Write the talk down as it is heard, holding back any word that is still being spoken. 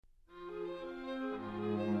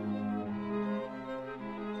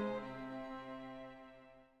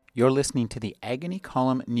You're listening to the Agony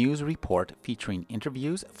Column News Report featuring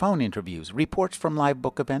interviews, phone interviews, reports from live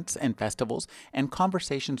book events and festivals, and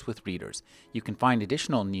conversations with readers. You can find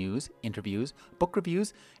additional news, interviews, book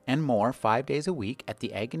reviews, and more 5 days a week at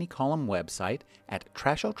the Agony Column website at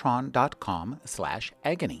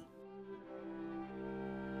trashotron.com/agony.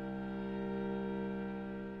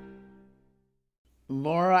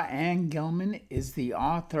 Laura Ann Gilman is the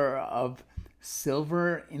author of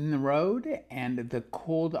Silver in the Road and The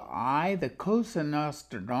Cold Eye, the Cosa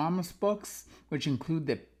Nostradamus books, which include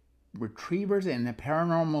The Retrievers and the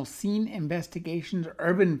Paranormal Scene Investigations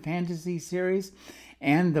urban fantasy series,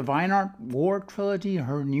 and the Veinart War trilogy.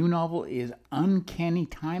 Her new novel is Uncanny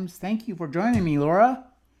Times. Thank you for joining me, Laura.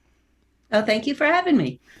 Oh, thank you for having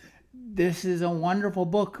me. This is a wonderful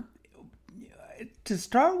book. To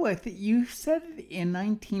start with, you said in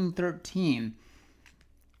 1913.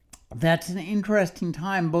 That's an interesting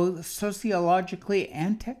time, both sociologically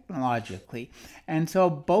and technologically. And so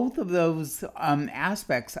both of those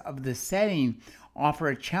aspects of the setting offer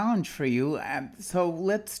a challenge for you. So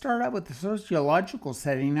let's start out with the sociological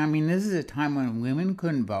setting. I mean, this is a time when women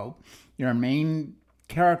couldn't vote. Your main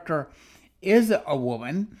character is a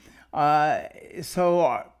woman.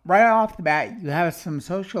 So right off the bat, you have some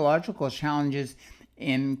sociological challenges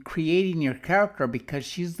in creating your character because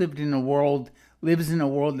she's lives in a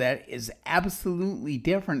world that is absolutely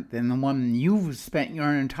different than the one you've spent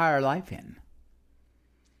your entire life in.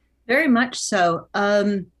 Very much so.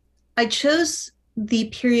 I chose the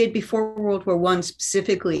period before World War I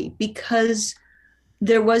specifically because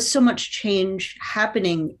there was so much change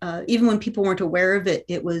happening. Even when people weren't aware of it,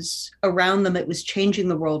 it was around them. It was changing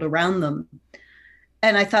the world around them.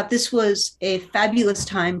 And I thought this was a fabulous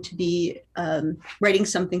time to be writing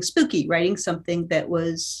something spooky, writing something that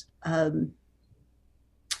was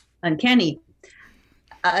uncanny.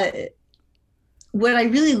 What I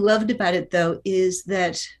really loved about it, though, is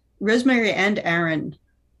that Rosemary and Aaron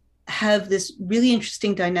have this really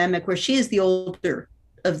interesting dynamic where she is the older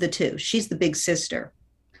of the two. She's the big sister.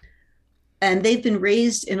 And they've been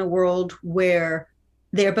raised in a world where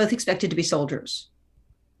they are both expected to be soldiers,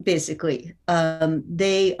 basically.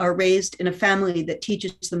 They are raised in a family that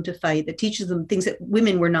teaches them to fight, that teaches them things that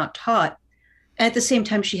women were not taught. And at the same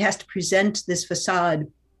time, she has to present this facade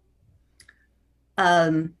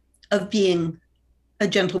of being a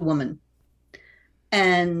gentlewoman.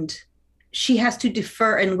 And she has to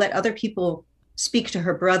defer and let other people speak to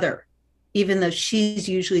her brother, even though she's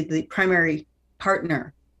usually the primary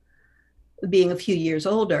partner, being a few years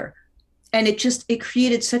older. And it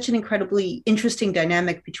created such an incredibly interesting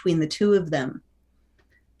dynamic between the two of them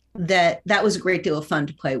that was a great deal of fun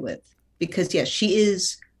to play with. Because yes, she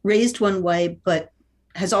is raised one way, but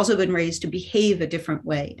has also been raised to behave a different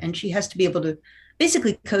way. And she has to be able to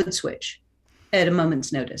basically code switch at a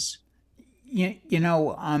moment's notice.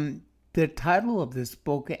 The title of this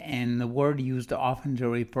book and the word used often to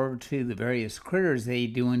refer to the various critters they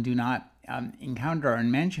do and do not encounter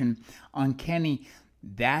and mention, uncanny,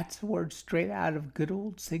 that's a word straight out of good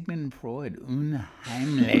old Sigmund Freud,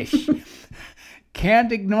 unheimlich.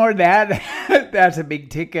 Can't ignore that. That's a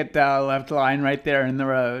big ticket left line right there in the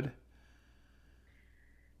road.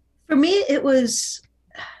 For me, it was...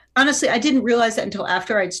 Honestly, I didn't realize that until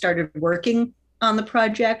after I'd started working on the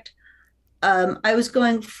project. I was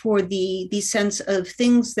going for the sense of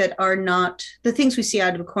things that are not the things we see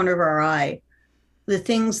out of the corner of our eye, the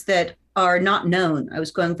things that are not known. I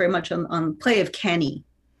was going very much on play of canny,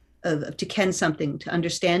 of to ken something, to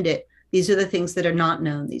understand it. These are the things that are not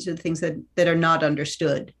known. These are the things that are not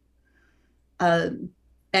understood. And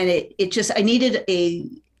it just, I needed a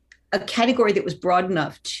category that was broad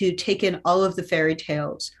enough to take in all of the fairy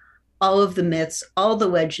tales, all of the myths, all the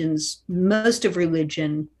legends, most of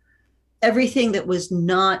religion, everything that was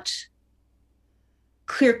not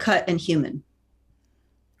clear-cut and human.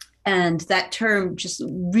 And that term just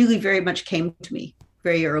really very much came to me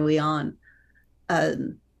very early on.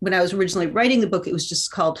 When I was originally writing the book, it was just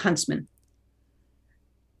called Huntsman.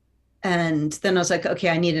 And then I was like, okay,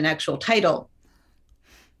 I need an actual title,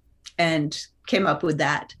 and came up with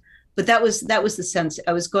that. But that was the sense.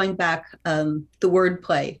 I was going back, the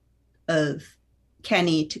wordplay of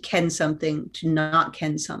canny, to ken something, to not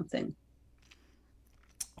ken something.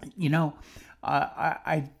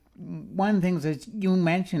 I one of the things that you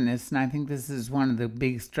mentioned this, and I think this is one of the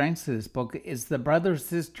big strengths of this book, is the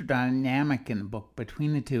brother-sister dynamic in the book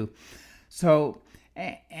between the two. So,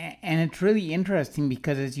 and it's really interesting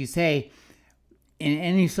because, as you say, in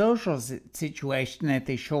any social situation that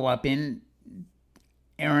they show up in,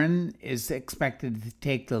 Erin is expected to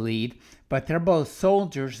take the lead, but they're both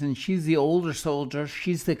soldiers, and she's the older soldier.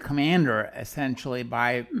 She's the commander, essentially,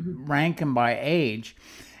 by rank and by age.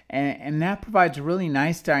 And that provides a really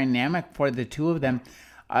nice dynamic for the two of them.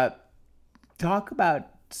 Talk about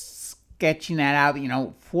sketching that out,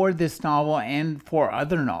 for this novel and for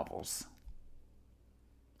other novels.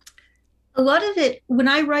 A lot of it, when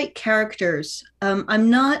I write characters, I'm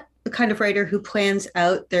not the kind of writer who plans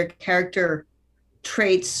out their character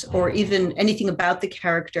traits or even anything about the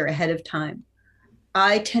character ahead of time.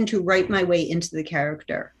 I tend to write my way into the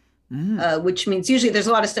character, which means usually there's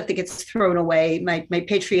a lot of stuff that gets thrown away. My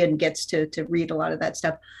Patreon gets to read a lot of that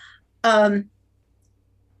stuff. And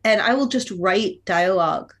I will just write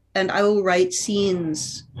dialogue, and I will write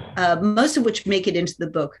scenes, most of which make it into the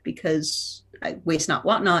book because I waste not,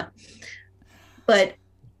 want not. But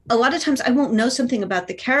a lot of times I won't know something about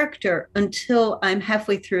the character until I'm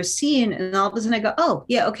halfway through a scene, and all of a sudden I go, oh,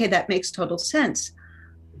 yeah, okay, that makes total sense.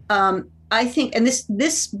 I think, and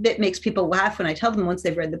this bit makes people laugh when I tell them once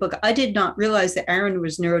they've read the book, I did not realize that Aaron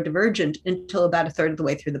was neurodivergent until about a third of the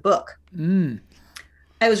way through the book.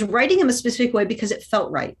 I was writing him a specific way because it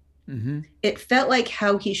felt right. It felt like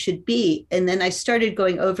how he should be. And then I started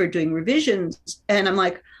going over doing revisions, and I'm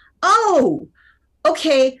like, oh,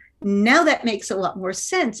 okay, now that makes a lot more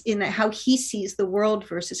sense in that how he sees the world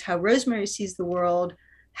versus how Rosemary sees the world,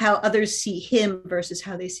 how others see him versus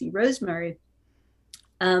how they see Rosemary,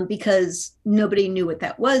 because nobody knew what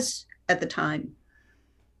that was at the time.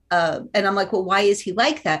 And I'm like, well, why is he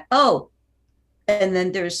like that? Oh, and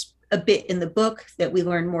then there's a bit in the book that we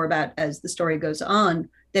learn more about as the story goes on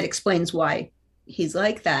that explains why he's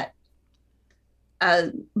like that.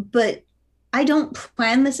 But I don't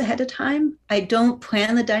plan this ahead of time. I don't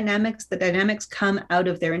plan the dynamics. The dynamics come out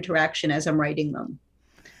of their interaction as I'm writing them.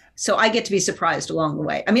 So I get to be surprised along the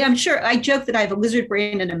way. I mean, I'm sure I joke that I have a lizard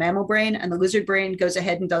brain and a mammal brain, and the lizard brain goes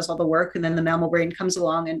ahead and does all the work, and then the mammal brain comes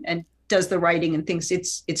along and does the writing and thinks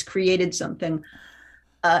it's created something.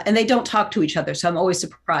 And they don't talk to each other, so I'm always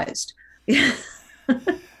surprised.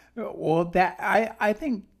 Well, that I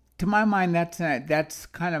think, to my mind, that's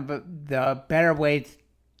kind of the better way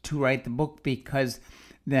to write the book, because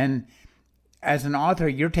then as an author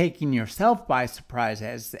you're taking yourself by surprise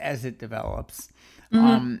as it develops,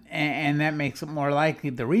 and that makes it more likely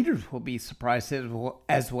the readers will be surprised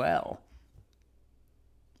as well.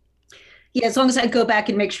 Yeah, as long as I go back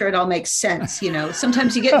and make sure it all makes sense.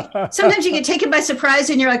 Sometimes you get taken by surprise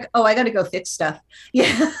and you're like, oh, I got to go fix stuff.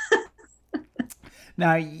 Yeah.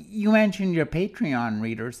 Now, you mentioned your Patreon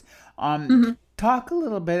readers. Talk a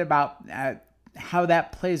little bit about how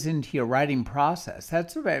that plays into your writing process.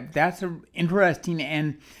 That's a interesting,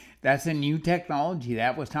 and that's a new technology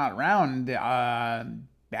that was not around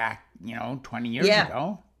back 20 years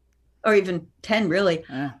ago, or even 10, really.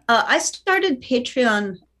 I started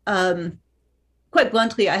Patreon quite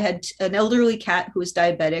bluntly. I had an elderly cat who was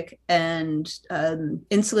diabetic, and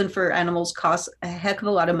insulin for animals costs a heck of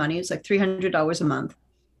a lot of money. It's like $300 a month,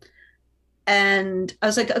 and I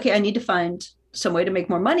was like, okay, I need to find some way to make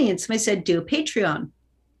more money. And somebody said, do a Patreon.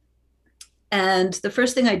 And the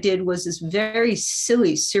first thing I did was this very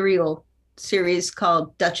silly serial series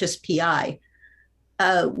called Duchess PI,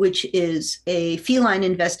 which is a feline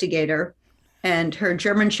investigator and her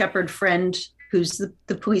German Shepherd friend, who's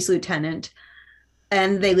the police lieutenant.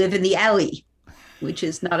 And they live in the alley, which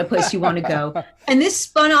is not a place you want to go. And this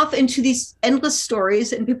spun off into these endless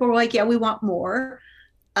stories, and people were like, yeah, we want more.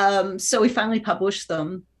 So we finally published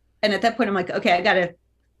them. And at that point, I'm like, okay,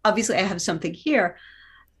 obviously I have something here.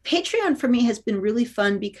 Patreon for me has been really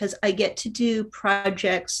fun because I get to do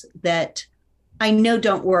projects that I know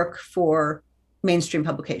don't work for mainstream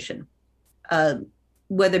publication,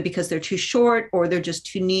 whether because they're too short or they're just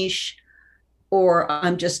too niche, or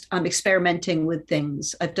I'm experimenting with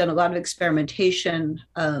things. I've done a lot of experimentation,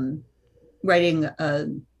 writing. I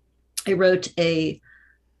wrote a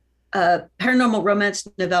paranormal romance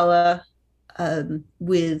novella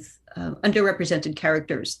with underrepresented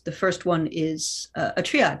characters. The first one is a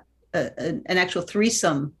triad, an actual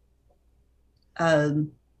threesome that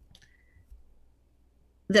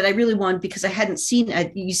I really wanted, because I hadn't seen.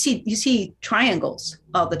 You see triangles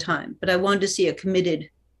all the time, but I wanted to see a committed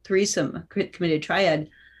threesome, a committed triad,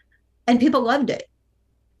 and people loved it.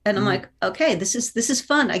 And I'm like, okay, this is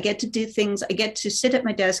fun. I get to do things. I get to sit at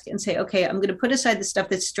my desk and say, okay, I'm going to put aside the stuff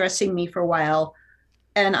that's stressing me for a while,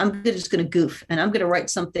 and I'm just going to goof, and I'm going to write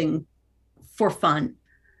something for fun.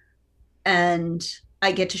 And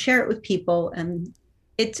I get to share it with people, and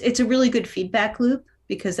it's a really good feedback loop,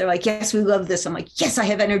 because they're like, yes, we love this. I'm like, yes, I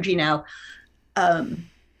have energy now.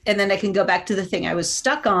 And then I can go back to the thing I was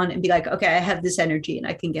stuck on and be like, okay, I have this energy and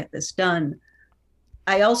I can get this done.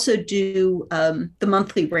 I also do the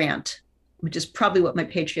monthly rant, which is probably what my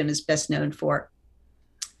Patreon is best known for.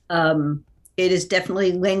 It is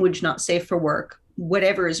definitely language not safe for work.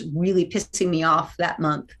 Whatever is really pissing me off that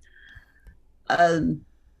month,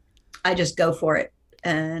 I just go for it.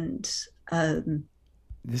 And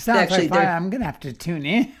this sounds like fun. I'm gonna have to tune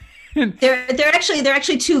in. They're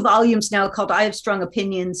actually 2 volumes now called "I Have Strong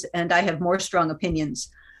Opinions" and "I Have More Strong Opinions."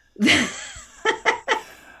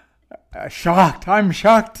 Shocked. I'm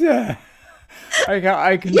shocked. I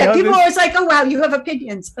can. Yeah, people are always like, "Oh wow, you have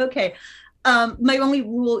opinions." Okay. My only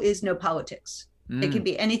rule is no politics. It can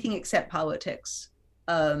be anything except politics.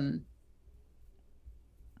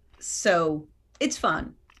 So it's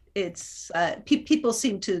fun. It's people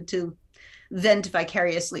seem to vent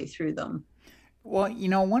vicariously through them. Well,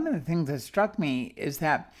 one of the things that struck me is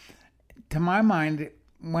that, to my mind,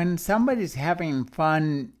 when somebody's having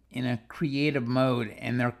fun in a creative mode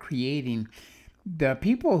and they're creating, the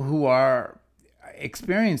people who are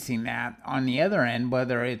experiencing that on the other end,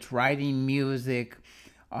 whether it's writing music,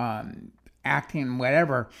 acting,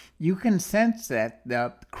 whatever, you can sense that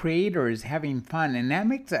the creator is having fun, and that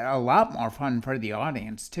makes it a lot more fun for the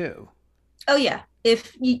audience too. Oh yeah,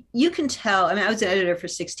 if you can tell. I mean, I was an editor for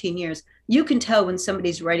 16 years. You can tell when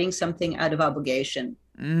somebody's writing something out of obligation,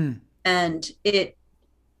 and it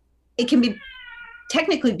can be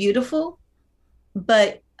technically beautiful,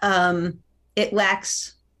 but it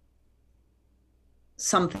lacks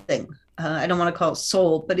something. I don't want to call it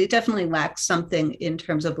soul, but it definitely lacks something in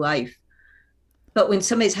terms of life. But when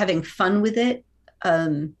somebody's having fun with it,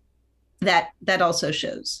 that also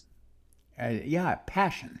shows. Yeah,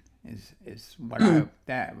 passion is what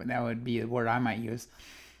that would be the word I might use.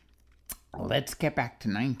 Let's get back to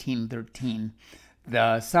 1913.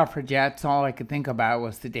 The Suffragettes. All I could think about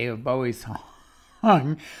was the David Bowie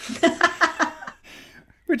song.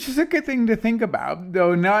 Which is a good thing to think about,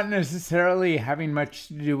 though not necessarily having much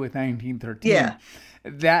to do with 1913. Yeah.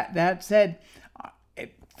 That said,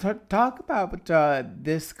 talk about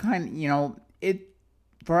this kind. It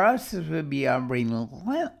for us it would be a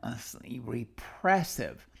relentlessly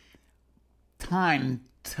repressive time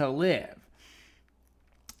to live,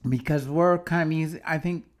 because we're kind of used. I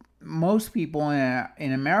think most people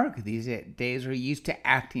in America these days are used to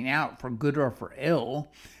acting out for good or for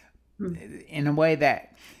ill, in a way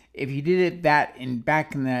that if you did it back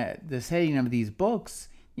in the setting of these books,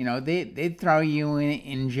 they'd throw you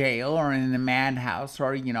in jail or in the madhouse,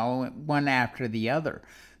 or one after the other.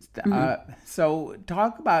 So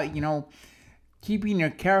talk about keeping your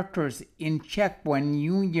characters in check when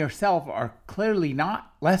you yourself are clearly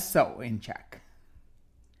not less so in check.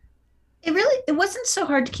 It wasn't so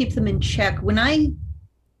hard to keep them in check. When I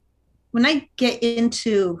get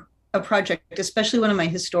into a project, especially one of my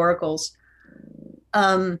historicals,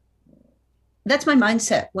 that's my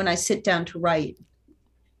mindset when I sit down to write.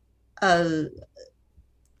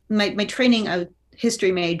 My training, a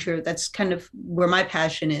history major, that's kind of where my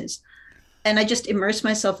passion is. And I just immerse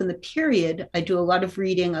myself in the period. I do a lot of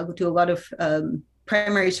reading. I do a lot of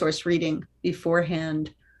primary source reading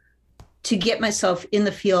beforehand to get myself in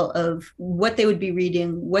the feel of what they would be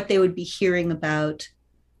reading, what they would be hearing about.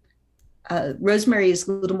 Rosemary is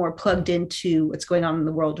a little more plugged into what's going on in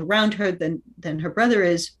the world around her than her brother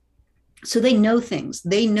is. So they know things.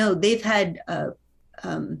 They know they've had a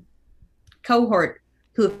cohort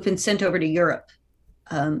who have been sent over to Europe.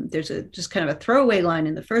 There's just kind of a throwaway line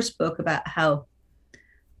in the first book about how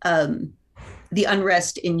the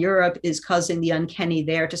unrest in Europe is causing the uncanny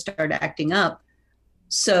there to start acting up.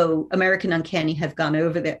 So American Uncanny have gone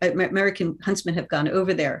over there. American Huntsmen have gone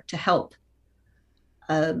over there to help,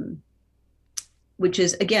 which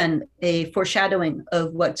is, again, a foreshadowing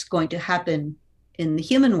of what's going to happen in the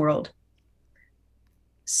human world.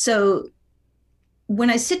 So when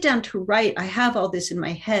I sit down to write, I have all this in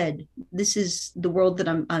my head. This is the world that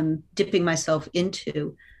I'm dipping myself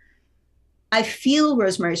into. I feel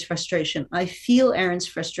Rosemary's frustration. I feel Erin's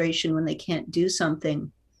frustration when they can't do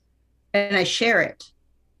something, and I share it.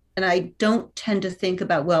 And I don't tend to think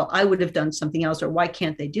about, well, I would have done something else, or why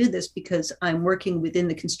can't they do this? Because I'm working within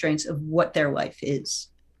the constraints of what their life is.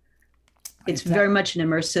 It's very much an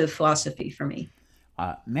immersive philosophy for me.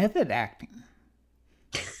 Method acting.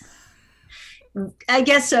 I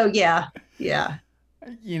guess so. Yeah. Yeah.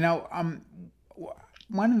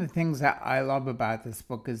 One of the things that I love about this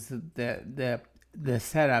book is the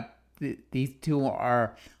setup. These two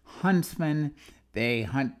are huntsmen. They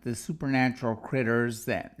hunt the supernatural critters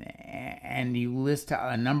and you list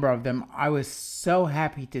a number of them. I was so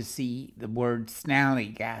happy to see the word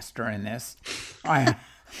Snallygaster in this.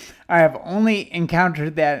 I have only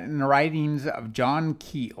encountered that in the writings of John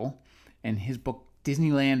Keel in his book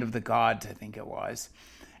Disneyland of the Gods, I think it was.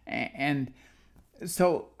 And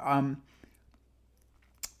so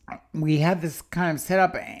we had this kind of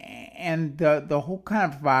setup, and the whole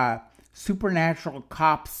kind of supernatural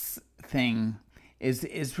cops thing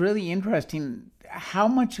is really interesting. How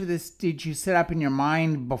much of this did you set up in your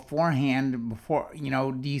mind beforehand? Before,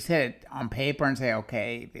 do you set it on paper and say,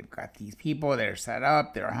 okay, they've got these people, they're set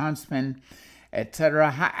up, they're huntsmen,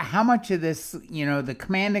 etc. How much of this, the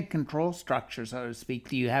command and control structure, so to speak,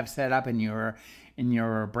 do you have set up in your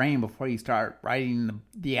brain before you start writing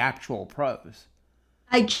the actual prose?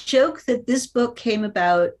 I joke that this book came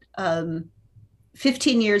about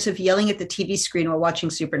 15 years of yelling at the TV screen while watching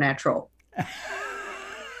Supernatural.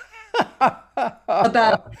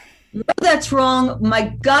 About, no, that's wrong.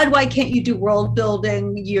 My God, why can't you do world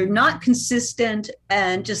building? You're not consistent,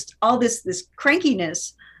 and just all this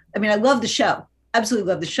crankiness. I mean, I love the show.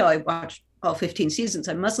 Absolutely love the show. I watched all 15 seasons.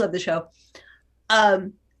 I must love the show.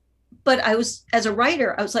 But I was, as a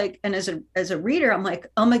writer, I was like, and as a reader, I'm like,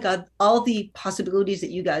 oh my God, all the possibilities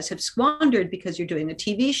that you guys have squandered because you're doing a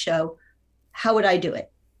TV show. How would I do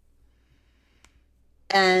it?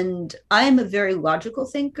 And I'm a very logical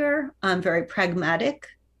thinker. I'm very pragmatic.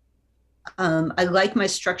 I like my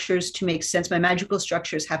structures to make sense. My magical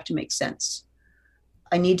structures have to make sense.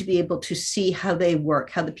 I need to be able to see how they work,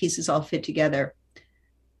 how the pieces all fit together.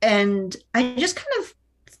 And I just kind of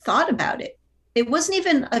thought about it. It wasn't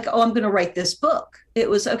even like, oh, I'm going to write this book. It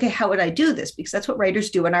was, okay, how would I do this? Because that's what writers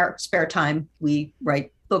do in our spare time. We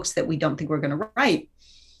write books that we don't think we're going to write,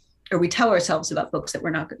 or we tell ourselves about books that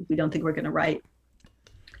we don't think we're going to write.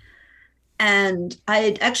 And I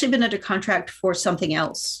had actually been under contract for something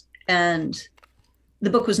else, and the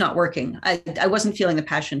book was not working. I wasn't feeling the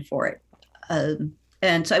passion for it.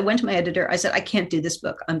 And so I went to my editor. I said, I can't do this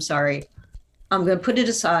book. I'm sorry. I'm going to put it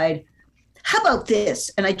aside. How about this?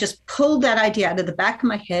 And I just pulled that idea out of the back of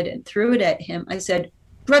my head and threw it at him. I said,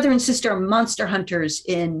 brother and sister are monster hunters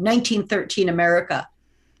in 1913 America.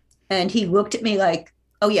 And he looked at me like,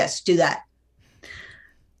 oh, yes, do that.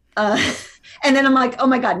 And then I'm like, oh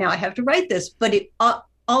my God, now I have to write this. But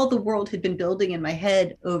all the world had been building in my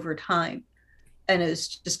head over time. And it was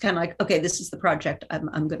just kind of like, okay, this is the project I'm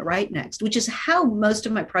going to write next, which is how most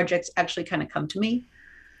of my projects actually kind of come to me.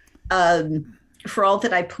 For all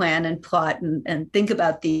that I plan and plot and think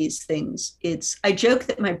about these things, I joke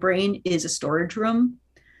that my brain is a storage room,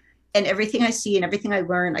 and everything I see and everything I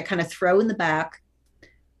learn, I kind of throw in the back.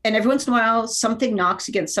 And every once in a while, something knocks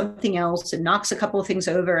against something else and knocks a couple of things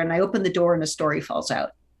over, and I open the door and a story falls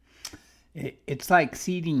out. It's like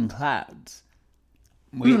seeding clouds.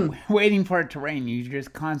 Waiting for it to rain. You're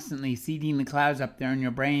just constantly seeding the clouds up there in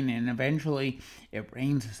your brain, and eventually it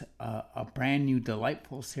rains a brand new,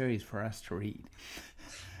 delightful series for us to read.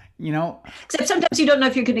 Except sometimes you don't know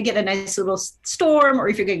if you're going to get a nice little storm or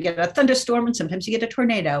if you're going to get a thunderstorm, and sometimes you get a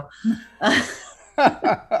tornado.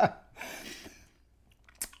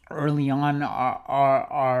 Early on,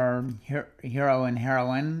 our hero and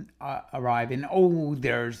heroine arrive in.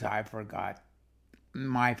 I forgot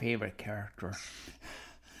my favorite character.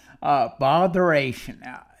 Botheration.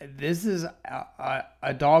 This is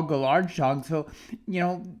a dog, a large dog. So,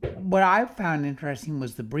 what I found interesting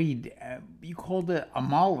was the breed. You called it a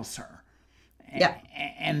Molosser. Yeah.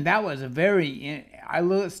 And that was I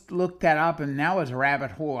looked that up, and that was a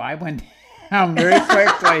rabbit hole I went down very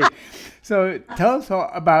quickly. So tell us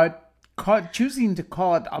about choosing to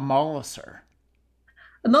call it a Molosser.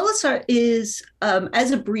 A Molosser is,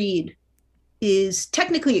 as a breed, is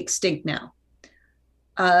technically extinct now.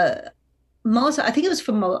 Molosser, I think it was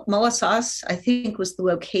from Molossos, I think was the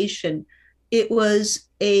location. It was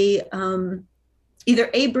either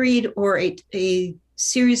a breed or a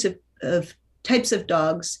series of types of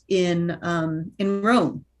dogs in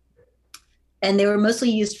Rome. And they were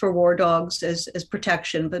mostly used for war dogs as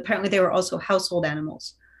protection, but apparently they were also household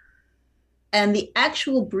animals. And the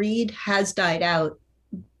actual breed has died out,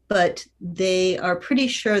 but they are pretty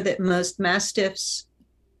sure that most Mastiffs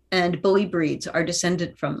and bully breeds are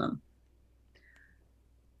descended from them.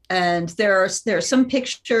 And there are some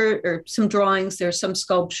picture or some drawings, there are some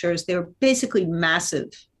sculptures. They were basically massive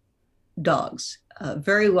dogs,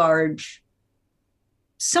 very large,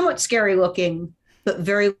 somewhat scary looking, but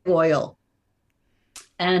very loyal.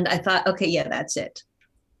 And I thought, okay, yeah, that's it.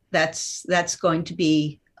 That's going to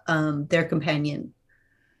be their companion.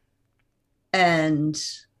 And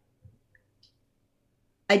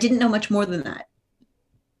I didn't know much more than that.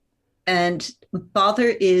 And Bother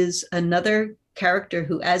is another character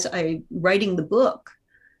who, as I'm writing the book,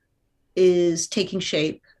 is taking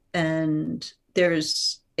shape. And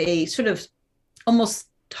there's a sort of almost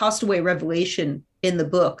tossed away revelation in the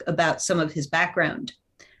book about some of his background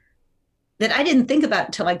that I didn't think about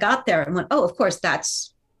until I got there and went, oh, of course, that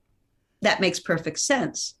makes perfect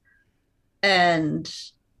sense. And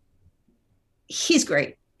he's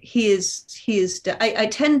great. I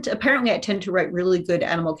tend to write really good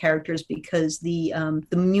animal characters because the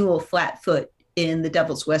mule Flatfoot in the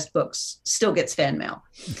Devil's West books still gets fan mail.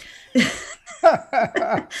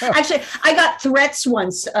 Actually, I got threats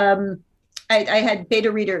once. I had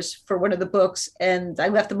beta readers for one of the books, and I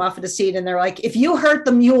left them off at a seat, and they're like, if you hurt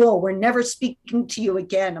the mule, we're never speaking to you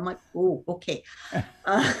again. I'm like, oh, okay.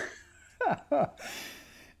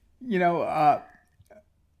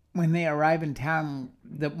 When they arrive in town,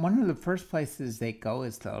 one of the first places they go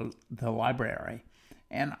is the library.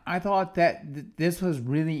 And I thought that this was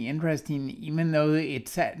really interesting, even though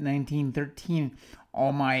it's set in 1913.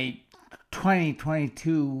 All my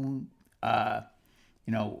 2022,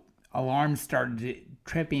 alarms started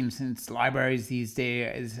tripping, since libraries these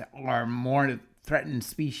days are more threatened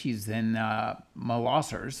species than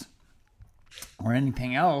molosers or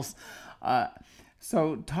anything else.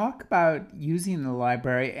 So talk about using the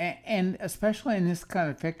library, and especially in this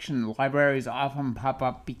kind of fiction, libraries often pop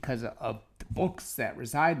up because of the books that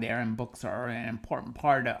reside there, and books are an important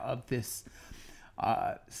part of this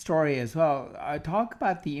story as well. Talk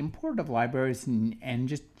about the import of libraries and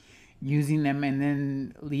just using them, and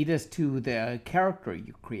then lead us to the character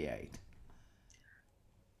you create.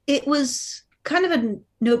 It was kind of a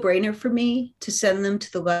no-brainer for me to send them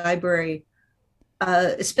to the library,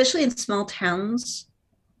 especially in small towns.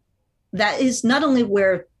 That is not only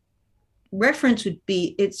where reference would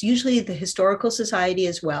be, it's usually the historical society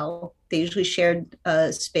as well. They usually shared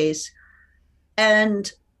space.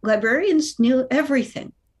 And librarians knew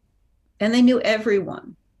everything, and they knew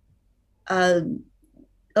everyone.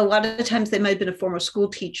 A lot of times they might have been a former school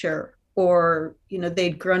teacher, or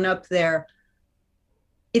they'd grown up there.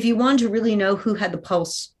 If you wanted to really know who had the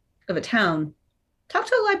pulse of a town, talk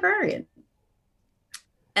to a librarian.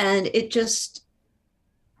 And it just,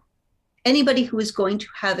 anybody who is going to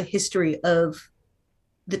have a history of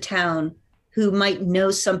the town, who might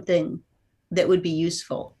know something that would be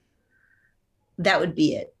useful, that would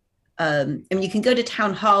be it. You can go to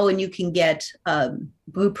town hall and you can get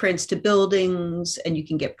blueprints to buildings, and you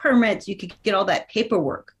can get permits, you can get all that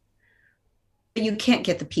paperwork, but you can't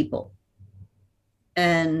get the people.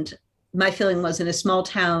 And my feeling was, in a small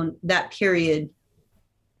town, that period,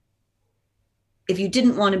 if you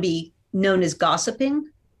didn't want to be known as gossiping,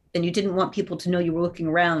 and you didn't want people to know you were looking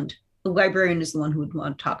around, the librarian is the one who would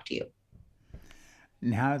want to talk to you.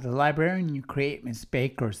 Now, the librarian you create, Miss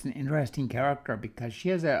Baker, is an interesting character because she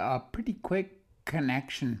has a pretty quick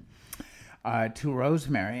connection to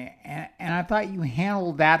Rosemary. And I thought you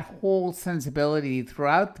handled that whole sensibility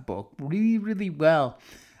throughout the book really, really well.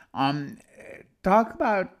 Talk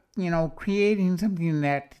about, creating something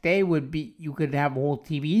that today would be, you could have a whole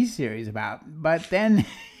TV series about. But then,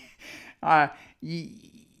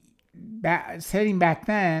 sitting back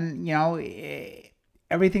then,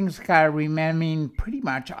 everything's got to remain pretty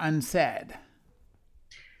much unsaid.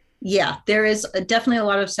 Yeah, there is definitely a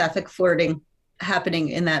lot of sapphic flirting happening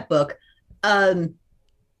in that book.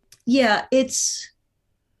 It's,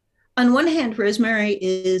 on one hand, Rosemary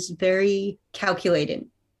is very calculating,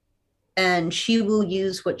 and she will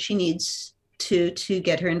use what she needs to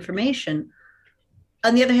get her information.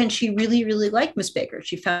 On the other hand, she really, really liked Miss Baker.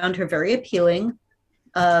 She found her very appealing.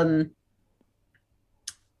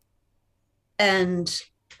 And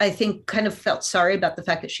I think kind of felt sorry about the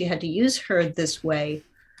fact that she had to use her this way.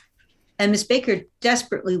 And Miss Baker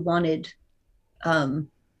desperately wanted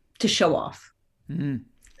to show off. Mm-hmm.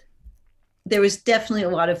 There was definitely a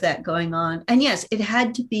lot of that going on. And yes, it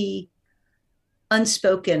had to be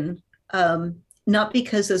unspoken, not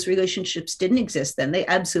because those relationships didn't exist then. They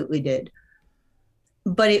absolutely did.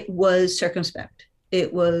 But it was circumspect.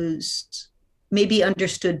 It was maybe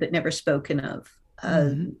understood but never spoken of.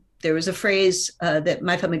 Mm-hmm. There was a phrase that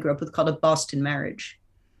my family grew up with called a Boston marriage,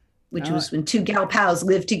 which was when two gal pals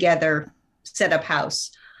lived together, set up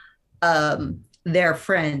house. They're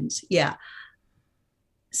friends. Yeah.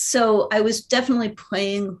 So I was definitely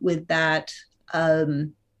playing with that,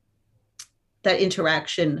 that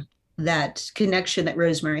interaction, that connection that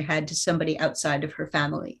Rosemary had to somebody outside of her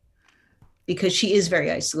family, because she is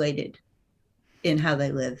very isolated in how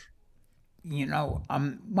they live.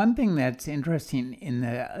 One thing that's interesting in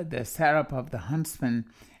the setup of the Huntsman,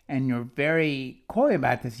 and you're very coy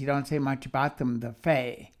about this, you don't say much about them, the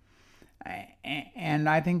Fae. And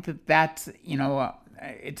I think that's,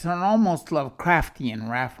 it's an almost Lovecraftian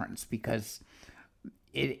reference, because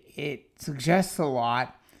it suggests a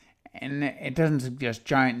lot and it doesn't suggest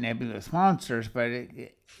giant nebulous monsters, but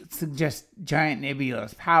it suggests giant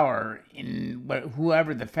nebulous power in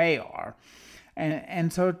whoever the Fae are.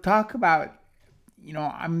 And so talk about,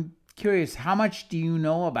 I'm curious, how much do you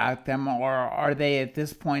know about them, or are they at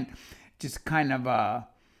this point just kind of a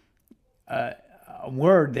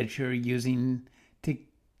word that you're using to,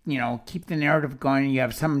 keep the narrative going? You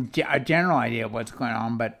have a general idea of what's going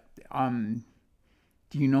on, but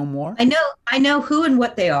do you know more? I know who and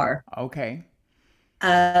what they are. Okay.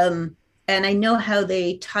 And I know how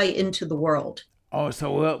they tie into the world. Oh,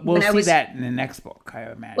 so we'll see that in the next book,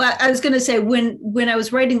 I imagine. Well, I was going to say, when I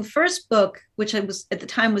was writing the first book, which I was at the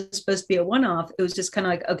time was supposed to be a one-off, it was just kind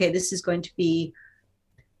of like, okay, this is going to be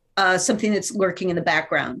something that's lurking in the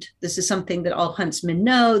background. This is something that all huntsmen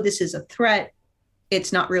know. This is a threat.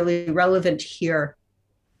 It's not really relevant here.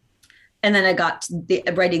 And then I got to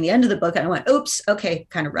writing the end of the book, and I went, oops, okay,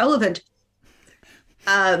 kind of relevant.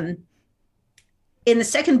 In the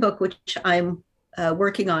second book, which I'm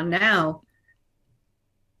working on now,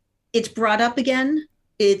 it's brought up again.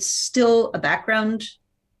 It's still a background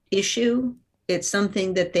issue. It's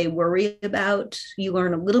something that they worry about. You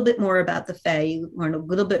learn a little bit more about the Fae. You learn a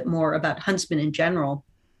little bit more about huntsmen in general.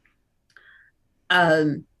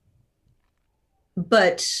 But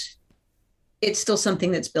it's still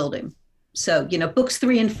something that's building. So, books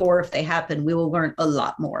 3 and 4, if they happen, we will learn a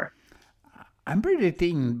lot more. I'm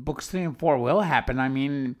predicting books 3 and 4 will happen. I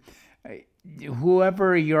mean,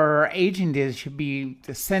 whoever your agent is should be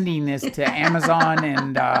sending this to Amazon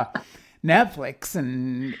and Netflix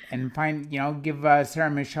and find, give Sarah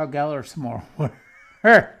Michelle Gellar some more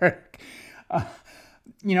work.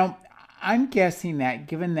 I'm guessing that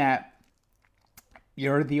given that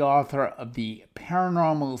you're the author of the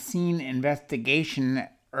Paranormal Scene Investigation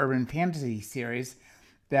urban fantasy series,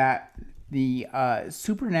 that the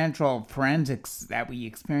supernatural forensics that we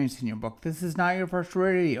experience in your book, this is not your first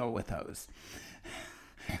rodeo with those.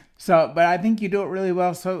 So, but I think you do it really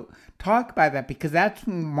well. So talk about that, because that's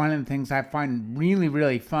one of the things I find really,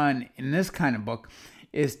 really fun in this kind of book,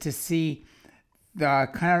 is to see the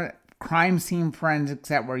kind of crime scene forensics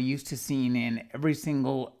that we're used to seeing in every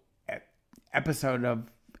single episode of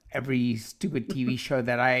every stupid TV show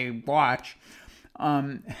that I watch.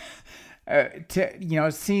 To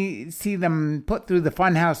see them put through the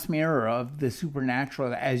funhouse mirror of the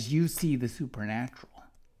supernatural as you see the supernatural.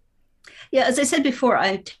 Yeah, as I said before,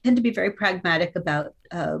 I tend to be very pragmatic about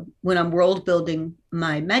when I'm world building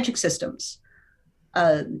my magic systems.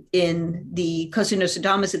 In the Cosa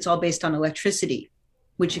Nostradamus, it's all based on electricity,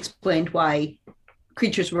 which explained why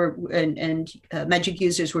creatures were and magic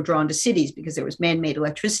users were drawn to cities, because there was man-made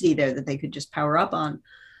electricity there that they could just power up on.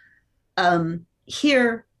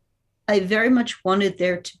 Here, I very much wanted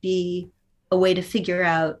there to be a way to figure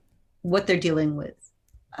out what they're dealing with.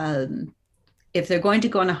 If they're going to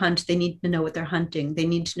go on a hunt, they need to know what they're hunting. They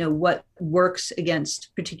need to know what works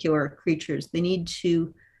against particular creatures. They need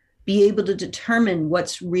to be able to determine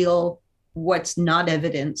what's real, what's not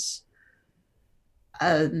evidence.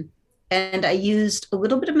 And I used a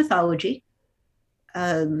little bit of mythology,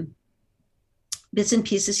 bits and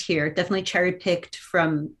pieces here, definitely cherry-picked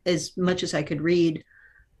from as much as I could read,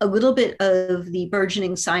 a little bit of the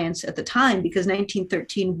burgeoning science at the time, because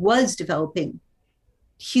 1913 was developing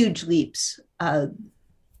huge leaps.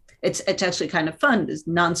 It's actually kind of fun, this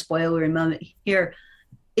non-spoiler moment here,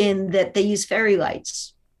 in that they use fairy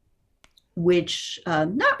lights, which they're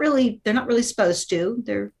not really supposed to.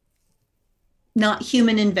 They're not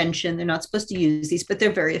human invention. They're not supposed to use these, but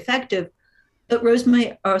they're very effective. But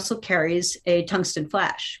Rosemary also carries a tungsten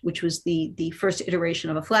flash, which was the first iteration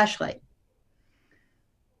of a flashlight.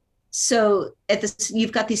 So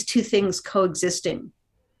you've got these two things coexisting,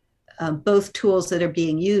 both tools that are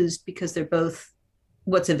being used because they're both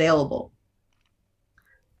what's available.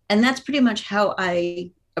 And that's pretty much how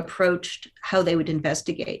I approached how they would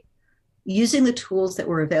investigate, using the tools that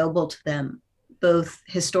were available to them, both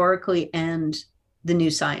historically and the new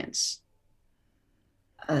science.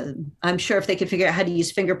 I'm sure if they could figure out how to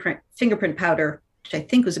use fingerprint powder, which I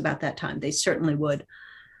think was about that time, they certainly would.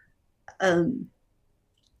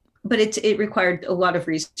 But it required a lot of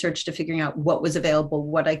research to figuring out what was available,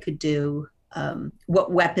 what I could do,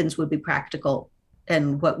 what weapons would be practical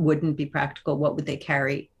and what wouldn't be practical, what would they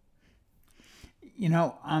carry.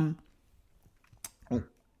 Your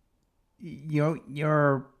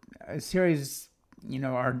series,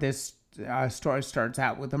 or this story starts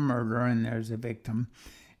out with a murder and there's a victim,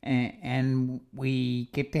 and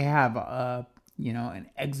we get to have an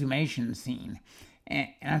exhumation scene. And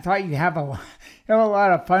I thought you'd have a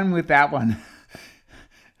lot of fun with that one.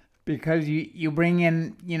 because you bring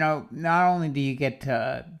in, not only do you get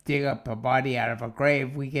to dig up a body out of a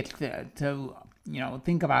grave, we get to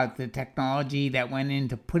think about the technology that went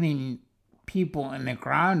into putting people in the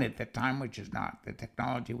ground at the time, which is not the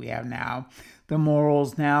technology we have now. The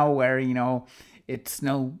morals now, where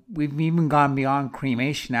we've even gone beyond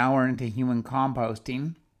cremation. Now we're into human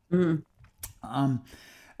composting.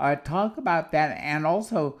 Talk about that, and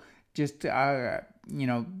also just the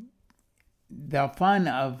fun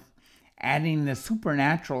of adding the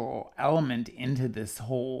supernatural element into this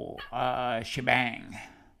whole shebang.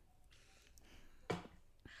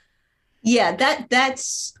 Yeah,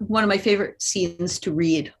 that's one of my favorite scenes to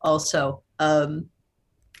read also. I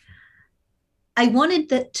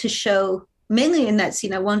wanted to show, mainly in that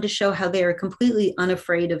scene, I wanted to show how they are completely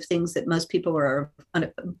unafraid of things that most people are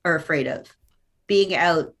afraid of. Being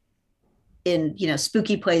out in,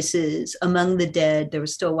 spooky places, among the dead, there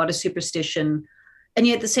was still a lot of superstition. And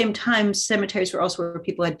yet at the same time, cemeteries were also where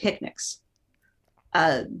people had picnics,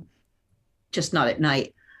 just not at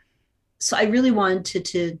night. So I really wanted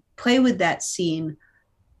to play with that scene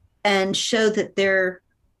and show that they're,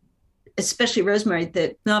 especially Rosemary,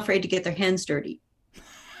 that not afraid to get their hands dirty,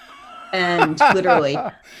 and literally,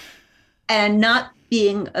 and not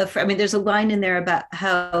being afraid. I mean, there's a line in there about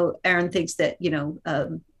how Aaron thinks that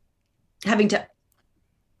having to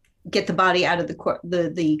get the body out of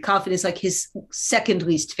the coffin is like his second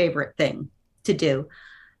least favorite thing to do,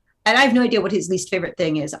 and I have no idea what his least favorite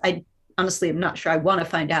thing is. I honestly am not sure. I want to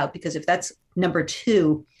find out, because if that's number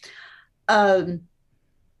two,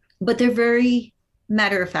 but they're very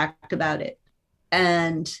matter of fact about it.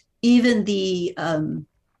 And even the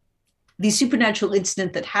supernatural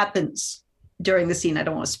incident that happens during the scene, I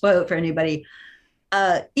don't want to spoil it for anybody.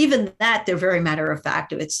 Even that, they're very matter of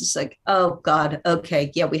fact. It's just like, oh God,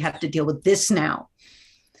 okay, yeah, we have to deal with this now.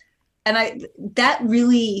 And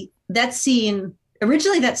that scene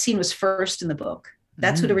was first in the book.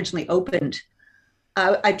 That's what originally opened.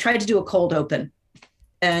 I tried to do a cold open,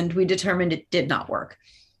 and we determined it did not work.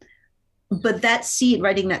 But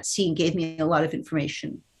writing that scene gave me a lot of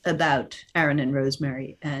information about Aaron and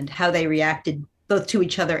Rosemary and how they reacted both to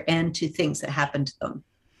each other and to things that happened to them.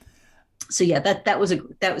 So yeah, that was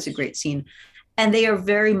a great scene. And they are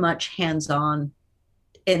very much hands-on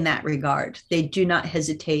in that regard. They do not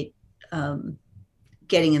hesitate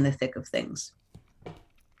getting in the thick of things.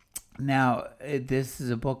 Now, this is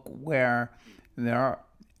a book where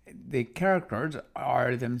the characters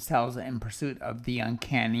are themselves in pursuit of the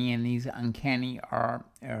uncanny, and these uncanny are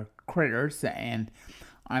critters. And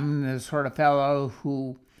I'm the sort of fellow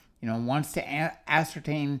who, wants to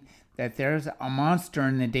ascertain that there's a monster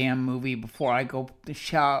in the damn movie before I go to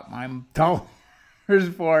shell out my dollars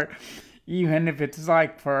for it, even if it's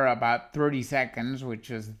like for about 30 seconds, which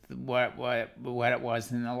is what it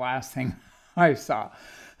was in the last thing I saw.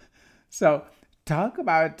 So talk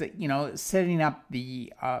about, setting up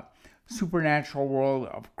the supernatural world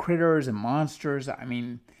of critters and monsters. I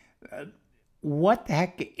mean, what the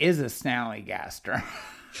heck is a snallygaster?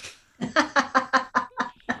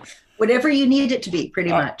 Whatever you need it to be, pretty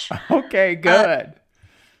much. Okay, good.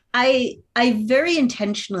 I very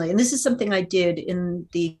intentionally, and this is something I did in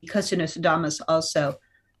the Casa Nostradamus also,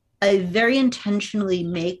 I very intentionally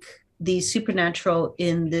make the supernatural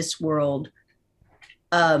in this world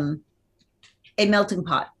a melting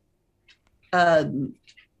pot.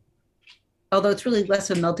 Although it's really less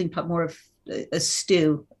of a melting pot, more of a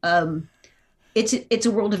stew. It's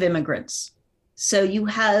a world of immigrants. So you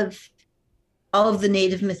have all of the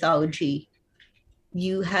native mythology.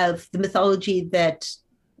 You have the mythology that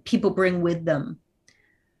people bring with them.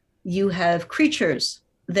 You have creatures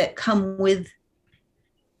that come with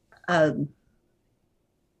the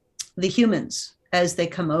humans as they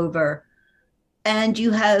come over. And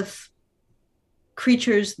you have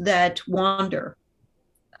creatures that wander,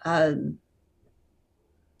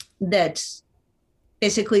 that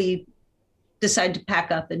basically decide to pack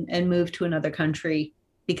up and move to another country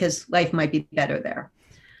because life might be better there.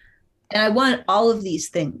 And I want all of these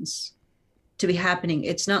things to be happening.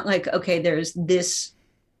 It's not like, okay, there's this,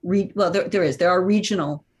 there are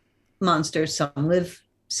regional monsters.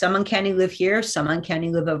 Some uncanny live here, some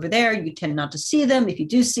uncanny live over there. You tend not to see them. If you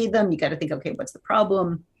do see them, you got to think, okay, what's the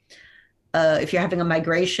problem? If you're having a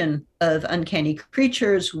migration of uncanny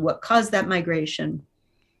creatures, what caused that migration?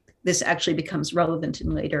 This actually becomes relevant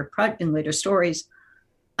in later stories.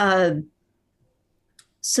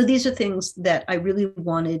 So these are things that I really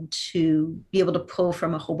wanted to be able to pull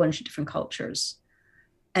from a whole bunch of different cultures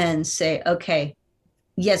and say, okay,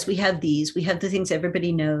 yes, we have the things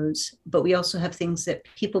everybody knows, but we also have things that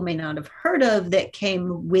people may not have heard of that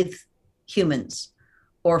came with humans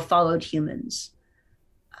or followed humans.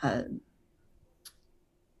 Uh,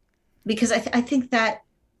 because I think that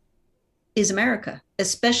is America,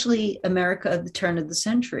 especially America of the turn of the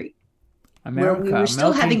century, where we America, were a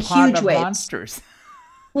still melting having pot huge of waves. monsters.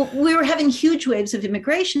 Well, we were having huge waves of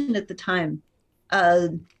immigration at the time. Uh,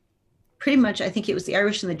 Pretty much, I think it was the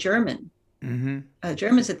Irish and the Mm-hmm.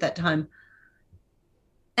 Germans at that time.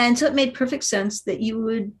 And so it made perfect sense that you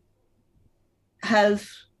would have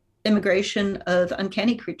immigration of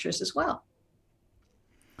uncanny creatures as well.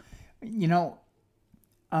 You know,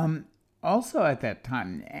 also at that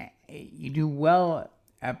time, you do well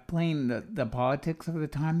at playing the politics of the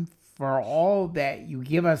time. For all that you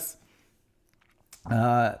give us,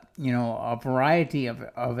 a variety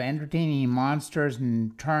of entertaining monsters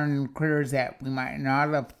and turn critters that we might not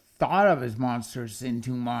have thought of as monsters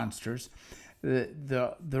into monsters.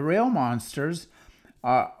 The real monsters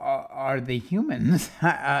are the humans.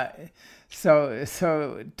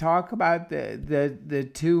 So talk about the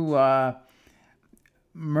two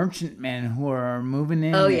merchantmen who are moving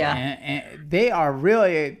in. Oh, yeah. And they are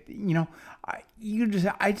really,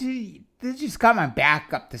 this just got my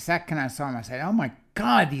back up the second I saw them. I said, "Oh my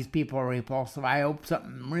God, these people are repulsive. I hope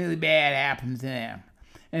something really bad happens to them."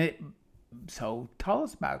 So tell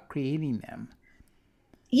us about creating them.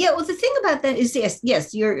 Yeah, well, the thing about that is,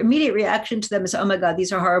 yes, your immediate reaction to them is, "Oh my God,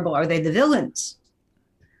 these are horrible. Are they the villains?"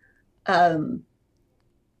 Um,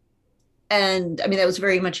 and I mean, that was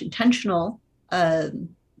very much intentional,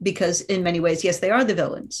 because in many ways, yes, they are the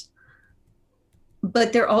villains,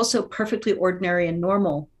 but they're also perfectly ordinary and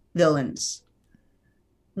normal villains.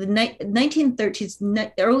 The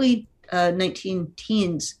 1930s, early 19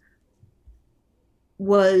 teens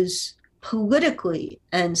was politically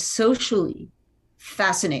and socially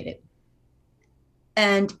fascinating.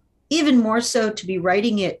 And even more so to be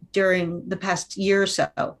writing it during the past year or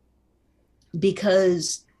so,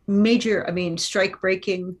 because strike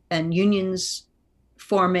breaking and unions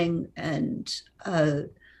forming and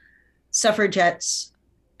suffragettes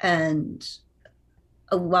and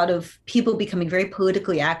a lot of people becoming very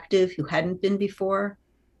politically active who hadn't been before,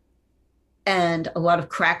 and a lot of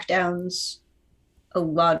crackdowns, a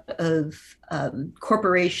lot of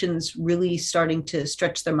corporations really starting to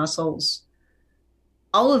stretch their muscles.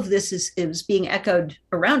 All of this is being echoed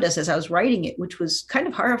around us as I was writing it, which was kind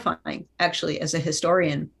of horrifying, actually, as a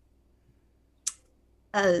historian.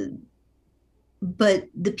 But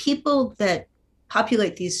the people that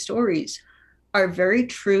populate these stories are very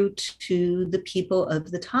true to the people of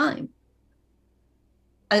the time.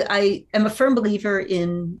 I am a firm believer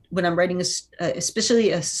in, when I'm writing,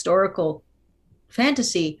 especially a historical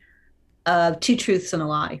fantasy, two truths and a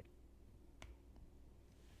lie.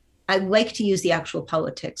 I like to use the actual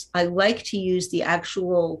politics. I like to use the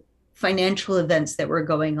actual financial events that were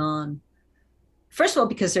going on. First of all,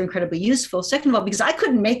 because they're incredibly useful. Second of all, because I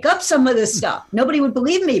couldn't make up some of this stuff. Nobody would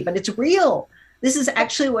believe me, but it's real. This is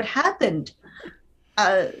actually what happened.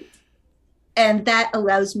 And that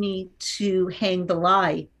allows me to hang the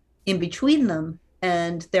lie in between them.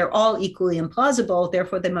 And they're all equally implausible.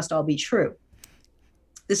 Therefore, they must all be true.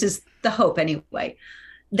 This is the hope, anyway.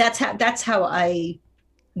 That's how I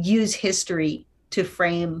use history to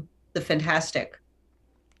frame the fantastic.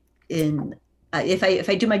 If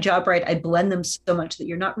I do my job right, I blend them so much that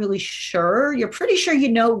you're not really sure. You're pretty sure you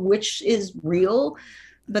know which is real,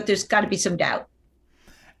 but there's got to be some doubt.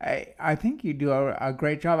 I think you do a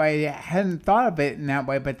great job. I hadn't thought of it in that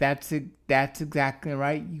way, but that's exactly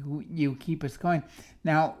right. You keep us going.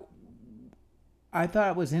 Now, I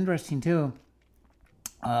thought it was interesting too.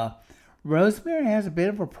 Rosemary has a bit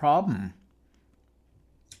of a problem.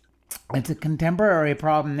 It's a contemporary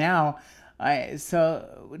problem now.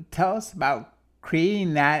 So tell us about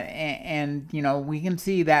creating that, and we can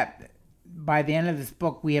see that by the end of this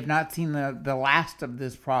book, we have not seen the last of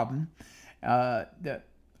this problem.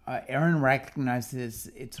 Erin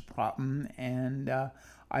recognizes it's a problem, and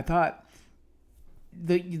I thought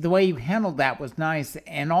the way you handled that was nice,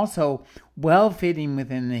 and also well fitting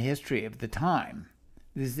within the history of the time.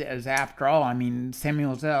 This is, after all,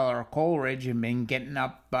 Samuel Zeller Coleridge had been getting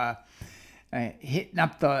up, hitting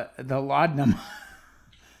up the laudanum.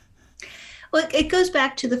 Well, it goes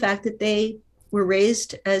back to the fact that they were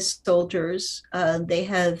raised as soldiers. They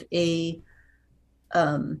have a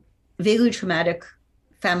vaguely traumatic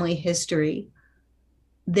family history.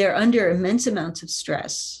 They're under immense amounts of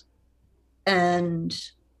stress. And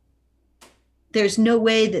there's no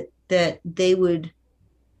way that they would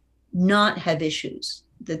not have issues,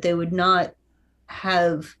 that they would not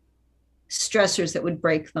have stressors that would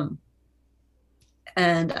break them.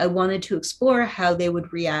 And I wanted to explore how they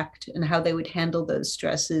would react and how they would handle those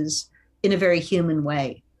stresses in a very human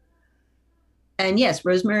way. And yes,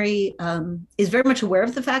 Rosemary is very much aware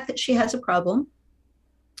of the fact that she has a problem.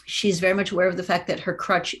 She's very much aware of the fact that her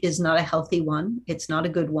crutch is not a healthy one. It's not a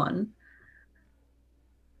good one.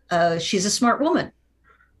 She's a smart woman.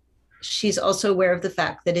 She's also aware of the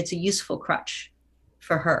fact that it's a useful crutch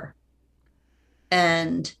for her.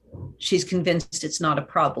 And she's convinced it's not a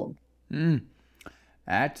problem.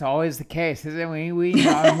 That's always the case, isn't it? We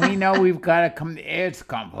know we've got to come. It's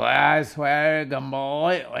completely, I swear,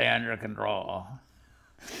 completely under control.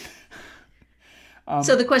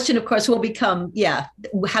 So the question, of course, will become,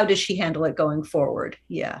 how does she handle it going forward?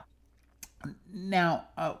 Yeah. Now,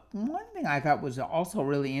 one thing I thought was also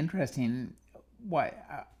really interesting,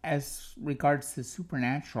 as regards to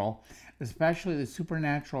supernatural, especially the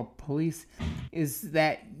supernatural police, is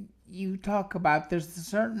that you talk about there's a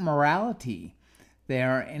certain morality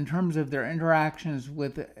there in terms of their interactions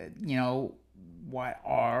with, what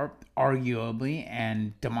are arguably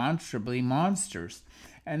and demonstrably monsters.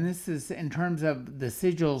 And this is in terms of the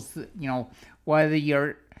sigils, whether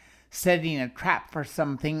you're setting a trap for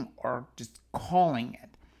something or just calling it.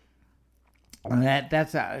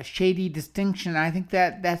 That's a shady distinction. I think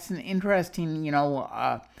that's an interesting,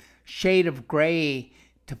 shade of gray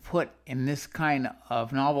to put in this kind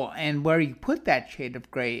of novel. And where you put that shade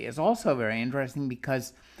of gray is also very interesting,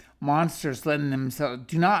 because monsters do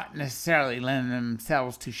not necessarily lend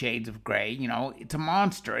themselves to shades of gray. It's a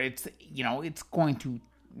monster. It's going to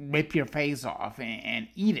rip your face off and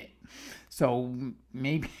eat it. So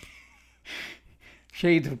maybe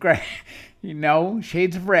shades of gray,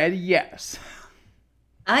 shades of red, yes.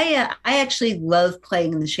 I actually love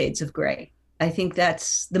playing in the shades of gray. I think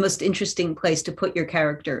that's the most interesting place to put your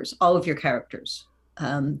characters, all of your characters,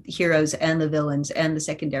 heroes and the villains and the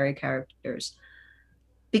secondary characters,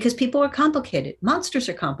 because people are complicated. Monsters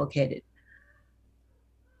are complicated.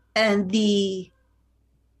 And the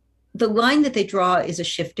line that they draw is a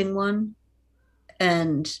shifting one,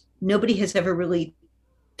 and nobody has ever really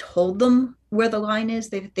told them where the line is.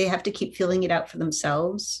 They have to keep feeling it out for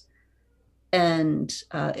themselves. And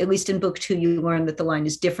at least in book 2, you learn that the line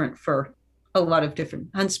is different for a lot of different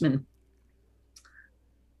huntsmen.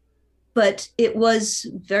 But it was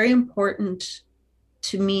very important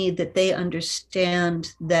to me that they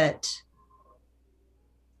understand that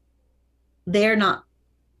they're not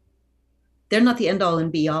the end all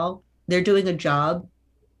and be all. They're doing a job,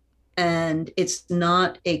 and it's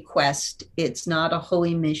not a quest. It's not a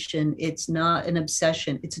holy mission. It's not an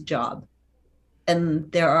obsession. It's a job.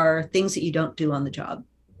 And there are things that you don't do on the job.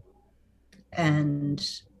 And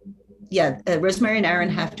Rosemary and Aaron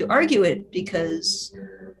have to argue it, because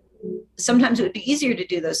sometimes it would be easier to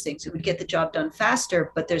do those things. It would get the job done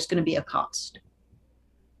faster, but there's going to be a cost.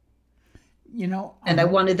 And I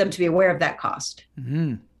wanted them to be aware of that cost.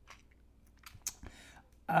 Mm-hmm.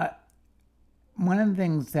 One of the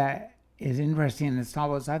things that is interesting in this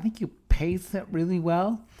novel is I think you pace it really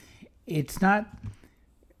well. It's not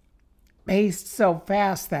paced so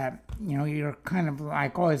fast that, you're kind of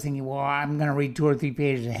like always thinking, well, I'm going to read 2 or 3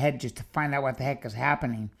 pages ahead just to find out what the heck is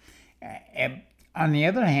happening. On the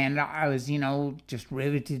other hand, I was, just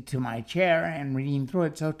riveted to my chair and reading through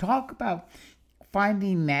it. So talk about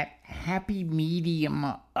finding that happy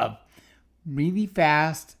medium of really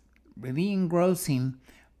fast, really engrossing,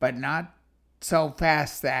 but not so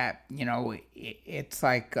fast that, it's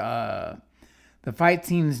like the fight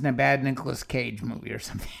scenes in a bad Nicolas Cage movie or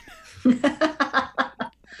something.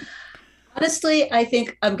 Honestly, I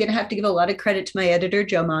think I'm going to have to give a lot of credit to my editor,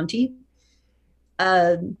 Joe Monti.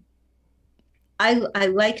 I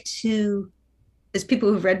like to, as people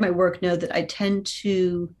who've read my work know, that I tend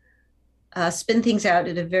to spin things out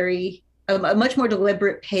at a much more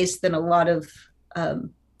deliberate pace than a lot of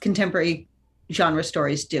contemporary genre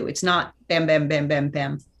stories do. It's not bam, bam, bam, bam,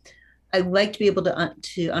 bam. I like to be able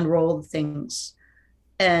to unroll things.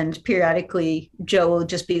 And periodically, Joe will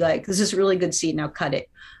just be like, this is a really good scene, now cut it.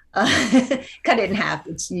 Cut it in half.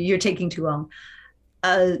 You're taking too long.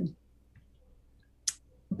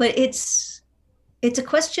 But it's a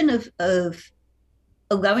question of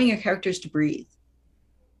allowing your characters to breathe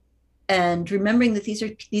and remembering that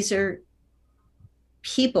these are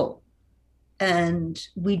people, and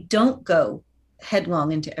we don't go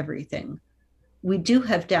headlong into everything. We do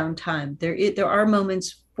have downtime. There are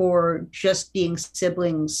moments for just being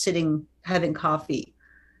siblings, sitting, having coffee.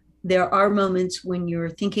 There are moments when you're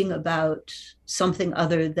thinking about something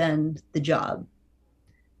other than the job.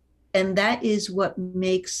 And that is what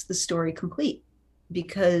makes the story complete,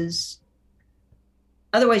 because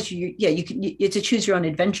otherwise it's a choose your own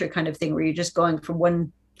adventure kind of thing where you're just going from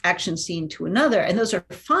one action scene to another, and those are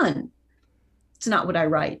fun. It's not what I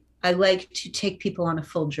write. I like to take people on a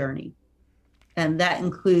full journey. And that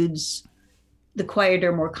includes the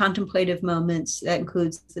quieter, more contemplative moments. That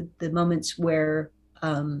includes the moments where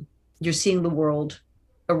you're seeing the world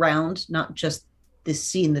around, not just the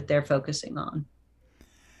scene that they're focusing on.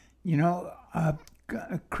 You know,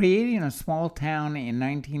 creating a small town in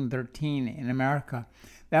 1913 in America,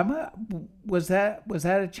 that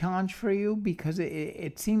a challenge for you? Because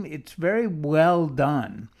it seemed it's very well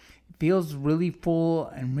done. It feels really full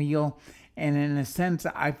and real. And in a sense,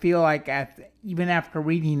 I feel like even after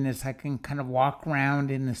reading this, I can kind of walk around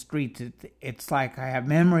in the streets. It's like I have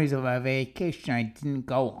memories of a vacation I didn't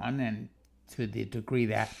go on, and to the degree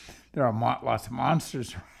that there are lots of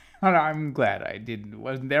monsters around, I'm glad I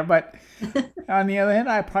wasn't there. But on the other hand,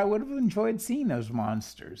 I probably would have enjoyed seeing those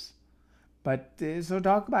monsters. But so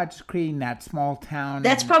talk about just creating that small town.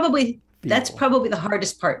 That's probably the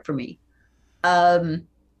hardest part for me. I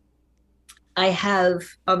have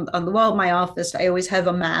on the wall of my office, I always have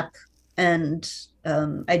a map, and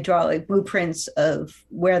I draw like blueprints of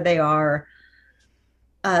where they are.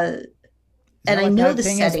 And I know the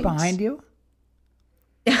settings. Is behind you?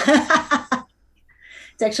 It's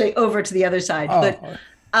actually over to the other side. Oh.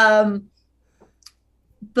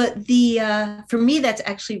 But for me, that's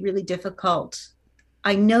actually really difficult.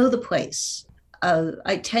 I know the place.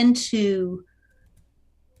 I tend to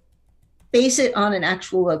base it on an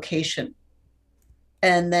actual location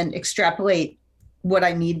and then extrapolate what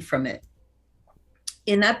I need from it.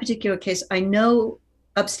 In that particular case, I know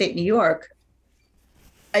upstate New York.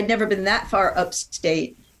 I'd never been that far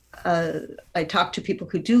upstate. I talked to people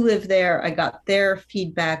who do live there. I got their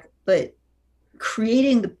feedback, but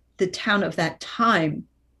creating the town of that time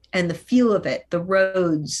and the feel of it, the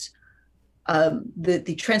roads,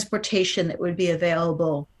 the transportation that would be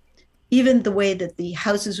available, even the way that the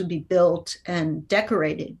houses would be built and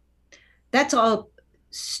decorated, that's all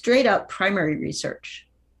straight up primary research.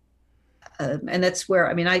 And that's where,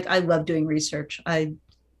 I love doing research. What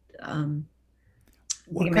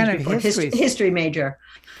kind of histories? History major.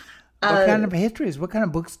 What kind of histories? What kind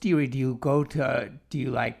of books do you read? Do you go to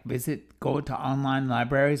online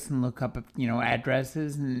libraries and look up,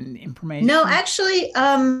 addresses and information? No, actually,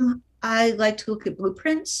 I like to look at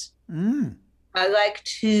blueprints. Mm. I like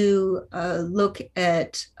to look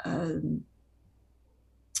at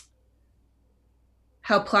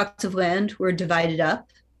how plots of land were divided up.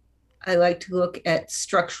 I like to look at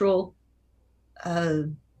structural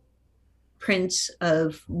prints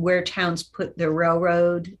of where towns put their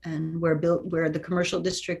railroad and where the commercial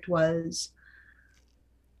district was.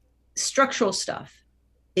 Structural stuff.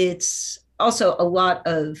 It's also a lot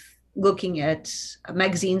of looking at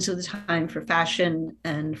magazines of the time for fashion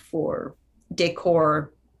and for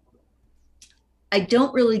decor. I'm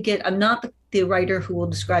not the writer who will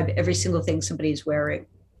describe every single thing somebody's wearing.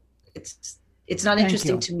 It's not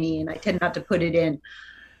interesting to me, and I tend not to put it in.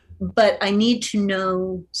 But I need to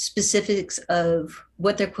know specifics of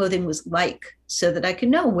what their clothing was like so that I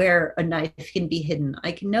can know where a knife can be hidden.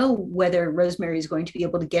 I can know whether Rosemary is going to be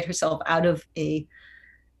able to get herself out of a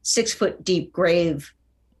 6-foot deep grave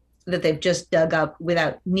that they've just dug up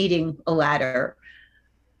without needing a ladder.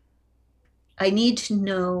 I need to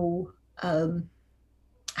know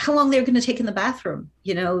how long they're going to take in the bathroom.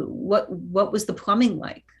 What was the plumbing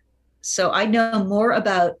like? So I know more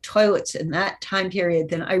about toilets in that time period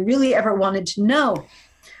than I really ever wanted to know.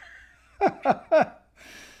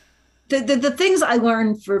 The things I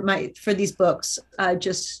learned for these books, and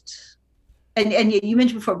you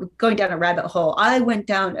mentioned before going down a rabbit hole. I went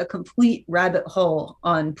down a complete rabbit hole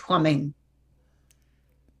on plumbing.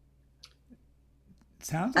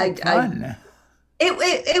 Sounds like fun.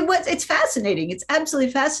 It's fascinating. It's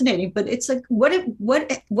absolutely fascinating. But it's like, what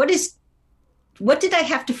did I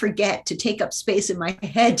have to forget to take up space in my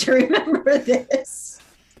head to remember this?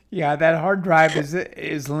 Yeah, that hard drive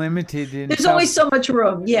is limited. There's always so much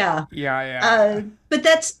room. Yeah. Yeah.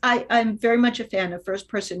 But I'm very much a fan of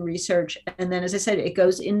first-person research. And then, as I said, it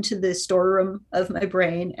goes into the storeroom of my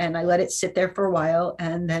brain, and I let it sit there for a while.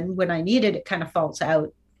 And then when I need it, it kind of falls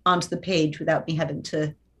out onto the page without me having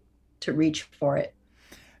to reach for it.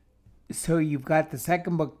 So you've got the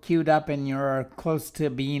second book queued up, and you're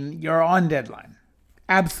you're on deadline.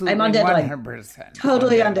 Absolutely. I'm on deadline. 100%.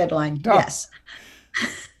 Totally on deadline. Oh. Yes.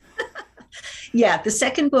 Yeah. The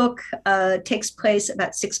second book takes place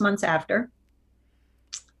about 6 months after.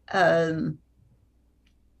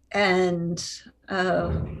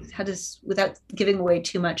 Without giving away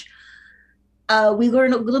too much, we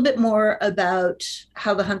learn a little bit more about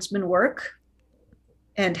how the Huntsmen work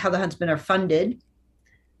and how the Huntsmen are funded.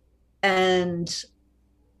 And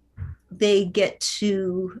they get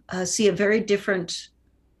to see a very different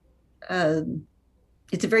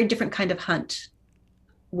it's a very different kind of hunt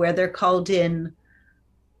where they're called in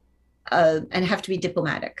and have to be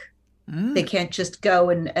diplomatic. They can't just go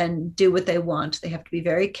and do what they want. They have to be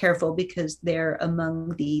very careful because they're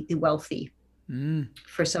among the wealthy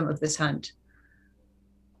for some of this hunt,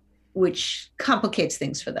 which complicates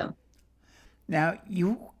things for them. Now,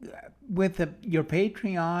 you, with your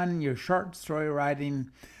Patreon, your short story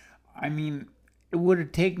writing, I mean, it would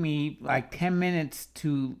have taken me like 10 minutes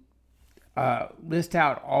to list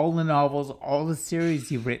out all the novels, all the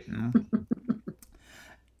series you've written.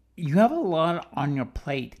 You have a lot on your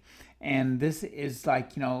plate, and this is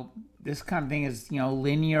like, this kind of thing is,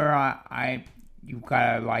 linear. You've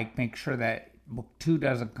got to like make sure that book 2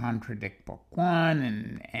 doesn't contradict book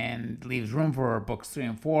 1 and leaves room for books 3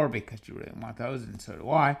 and 4 because you really want those, and so do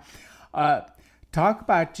I. Talk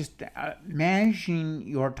about just managing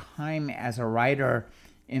your time as a writer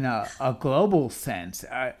in a global sense.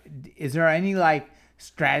 Is there any like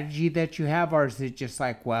strategy that you have, or is it just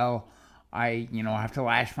like, well, I have to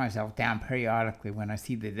lash myself down periodically when I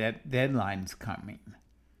see the deadlines coming?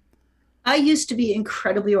 I used to be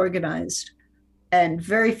incredibly organized and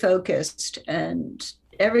very focused and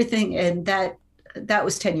everything, and that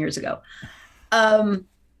was 10 years ago.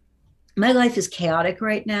 My life is chaotic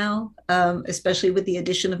right now, especially with the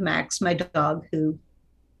addition of Max, my dog, who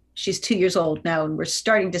she's 2 years old now, and we're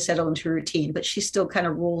starting to settle into a routine, but she still kind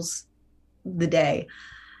of rules the day.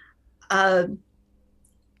 I'm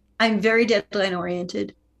very deadline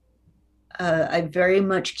oriented. I very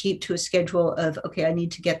much keep to a schedule of, okay, I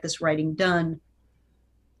need to get this writing done.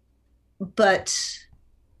 But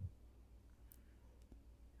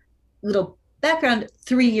little background,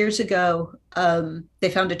 3 years ago,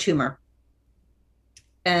 they found a tumor.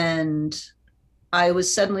 And I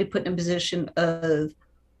was suddenly put in a position of,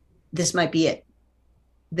 this might be it.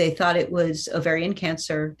 They thought it was ovarian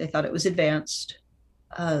cancer. They thought it was advanced.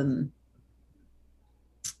 And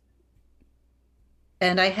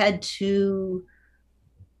I had to,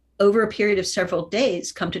 over a period of several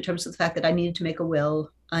days, come to terms with the fact that I needed to make a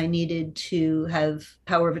will. I needed to have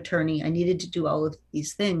power of attorney. I needed to do all of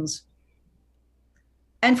these things.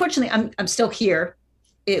 And fortunately, I'm still here.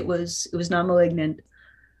 It was non-malignant.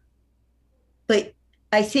 But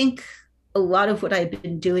I think a lot of what I've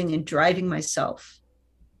been doing and driving myself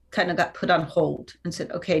kind of got put on hold and said,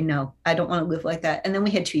 okay, no, I don't want to live like that. And then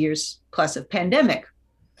we had 2 years plus of pandemic.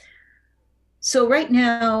 So right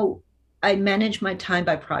now, I manage my time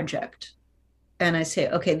by project. And I say,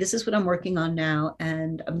 okay, this is what I'm working on now,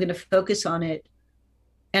 and I'm going to focus on it.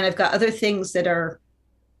 And I've got other things that are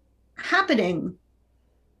happening,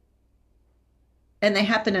 and they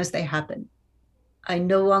happen as they happen. I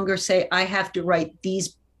no longer say I have to write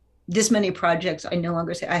this many projects. I no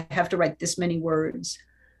longer say I have to write this many words.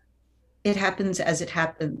 It happens as it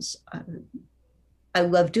happens. I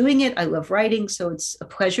love doing it. I love writing. So it's a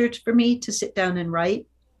pleasure for me to sit down and write.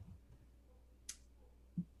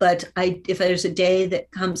 But if there's a day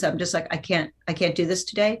that comes, I'm just like, I can't do this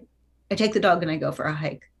today. I take the dog and I go for a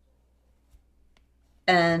hike.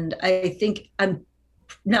 And I think I'm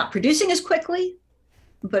not producing as quickly,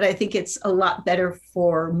 but I think it's a lot better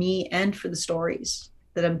for me and for the stories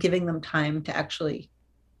that I'm giving them time to actually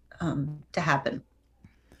to happen.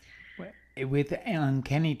 With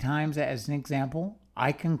Uncanny Times as an example,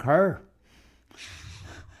 I concur.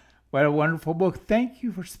 What a wonderful book. Thank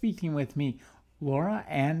you for speaking with me. Laura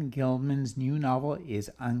Ann Gilman's new novel is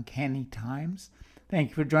Uncanny Times. Thank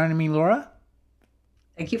you for joining me, Laura.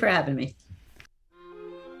 Thank you for having me.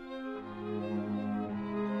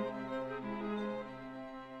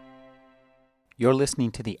 You're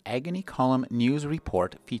listening to the Agony Column News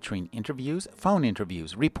Report, featuring interviews, phone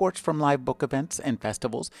interviews, reports from live book events and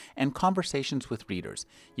festivals, and conversations with readers.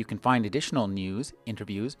 You can find additional news,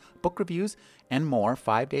 interviews, book reviews, and more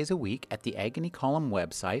 5 days a week at the Agony Column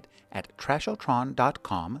website at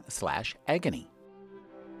trashotron.com/agony.